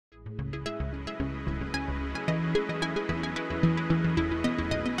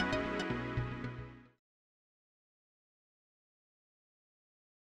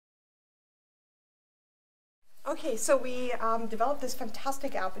Okay, so we developed this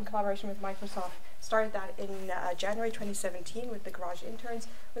fantastic app in collaboration with Microsoft. Started that in January 2017 with the Garage interns.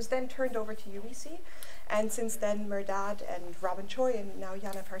 Was then turned over to UBC, and since then Mehrdad and Robin Choi and now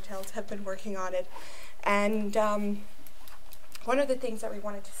Jana Partels have been working on it. And one of the things that we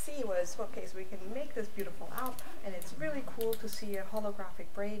wanted to see was, okay, so we can make this beautiful app, and it's really cool to see a holographic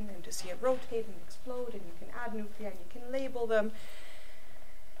brain and to see it rotate and explode, and you can add nuclei and you can label them.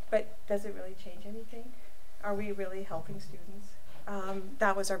 But does it really change anything? Are we really helping students?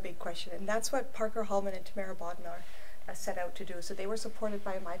 That was our big question, and that's what Parker Hallman and Tamara Bodnar set out to do. So they were supported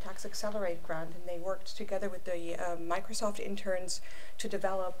by a MyTax Accelerate grant, and they worked together with the Microsoft interns to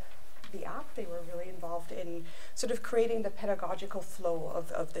develop the app. They were really involved in sort of creating the pedagogical flow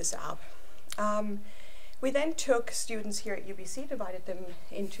of this app. We then took students here at UBC, divided them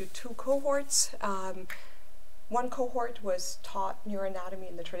into two cohorts. One cohort was taught neuroanatomy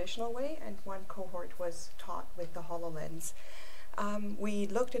in the traditional way, and one cohort was taught with the HoloLens. We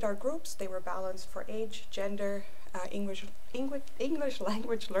looked at our groups. They were balanced for age, gender, English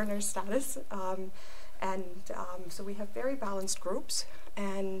language learner status, so we have very balanced groups,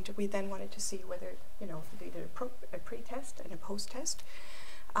 and we then wanted to see whether, they did a pre-test and a post-test.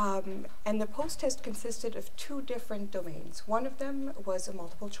 And the post-test consisted of two different domains. One of them was a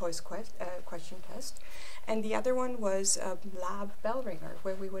multiple choice question test, and the other one was a lab bell ringer,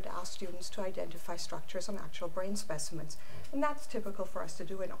 where we would ask students to identify structures on actual brain specimens. And that's typical for us to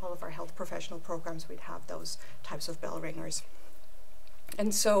do in all of our health professional programs. We'd have those types of bell ringers.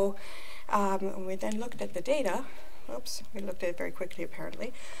 And so when we then looked at the data, oops, we looked at it very quickly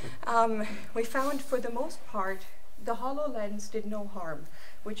apparently, we found for the most part the HoloLens did no harm,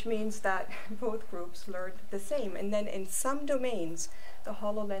 which means that both groups learned the same. And then in some domains, the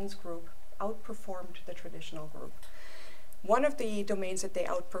HoloLens group outperformed the traditional group. One of the domains that the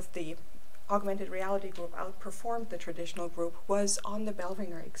augmented reality group outperformed the traditional group was on the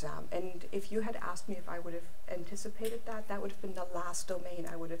Bellringer exam. And if you had asked me if I would have anticipated that, that would have been the last domain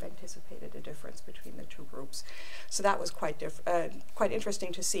I would have anticipated a difference between the two groups. So that was quite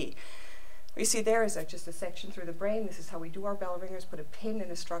interesting to see. What you see there is just a section through the brain. This is how we do our bell ringers, put a pin in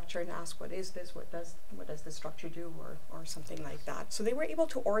a structure and ask, what is this? What does the structure do? Or something like that. So they were able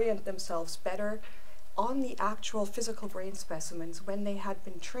to orient themselves better on the actual physical brain specimens when they had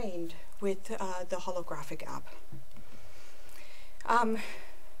been trained with the holographic app. I'm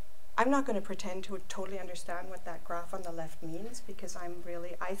not going to pretend to totally understand what that graph on the left means, because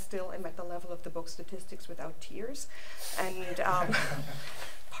I still am at the level of the book Statistics Without Tears. And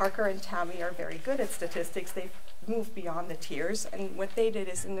Parker and Tammy are very good at statistics. They've moved beyond the tiers, and what they did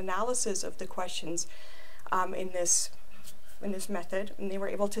is an analysis of the questions in this method, and they were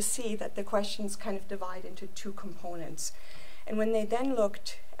able to see that the questions kind of divide into two components. And when they then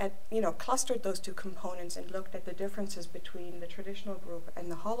looked at, clustered those two components and looked at the differences between the traditional group and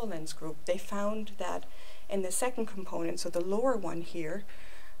the HoloLens group, they found that in the second component, so the lower one here,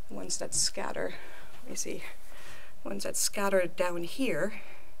 the ones that scatter, ones that scattered down here,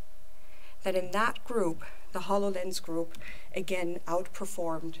 that in that group, the HoloLens group, again,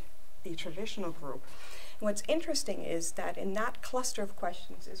 outperformed the traditional group. And what's interesting is that in that cluster of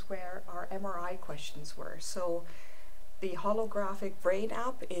questions is where our MRI questions were. So the holographic brain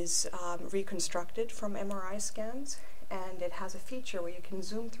app is reconstructed from MRI scans, and it has a feature where you can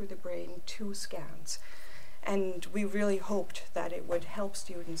zoom through the brain 2 scans. And we really hoped that it would help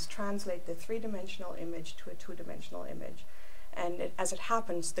students translate the 3-dimensional image to a 2-dimensional image. And as it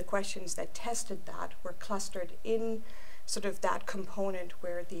happens, the questions that tested that were clustered in sort of that component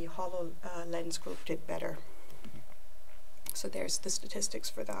where the HoloLens group did better. So there's the statistics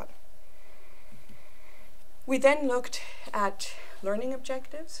for that. We then looked at learning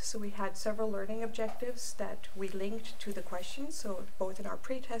objectives. So we had several learning objectives that we linked to the questions. So both in our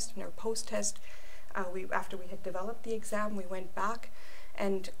pre-test and our post-test, after we had developed the exam, we went back,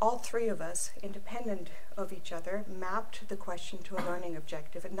 and all 3 of us, independent of each other, mapped the question to a learning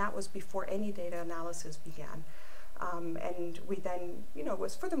objective, and that was before any data analysis began. And we then,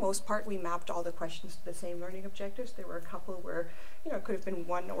 was for the most part, we mapped all the questions to the same learning objectives. There were a couple where, it could have been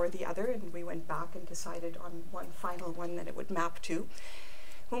one or the other, and we went back and decided on one final one that it would map to.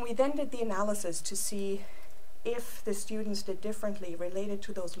 When we then did the analysis to see if the students did differently related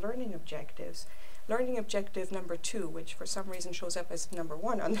to those learning objectives, learning objective number 2, which for some reason shows up as number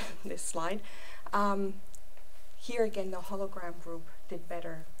 1 on this slide, here again the hologram group did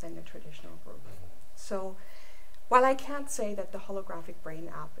better than the traditional group. So while I can't say that the holographic brain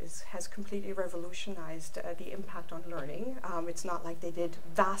app has completely revolutionized the impact on learning, it's not like they did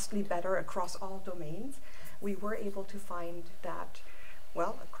vastly better across all domains, we were able to find that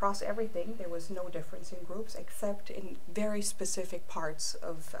well, across everything, there was no difference in groups except in very specific parts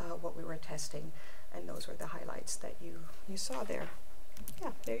of what we were testing. And those were the highlights that you saw there.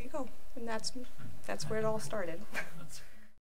 Yeah, there you go. And that's where it all started.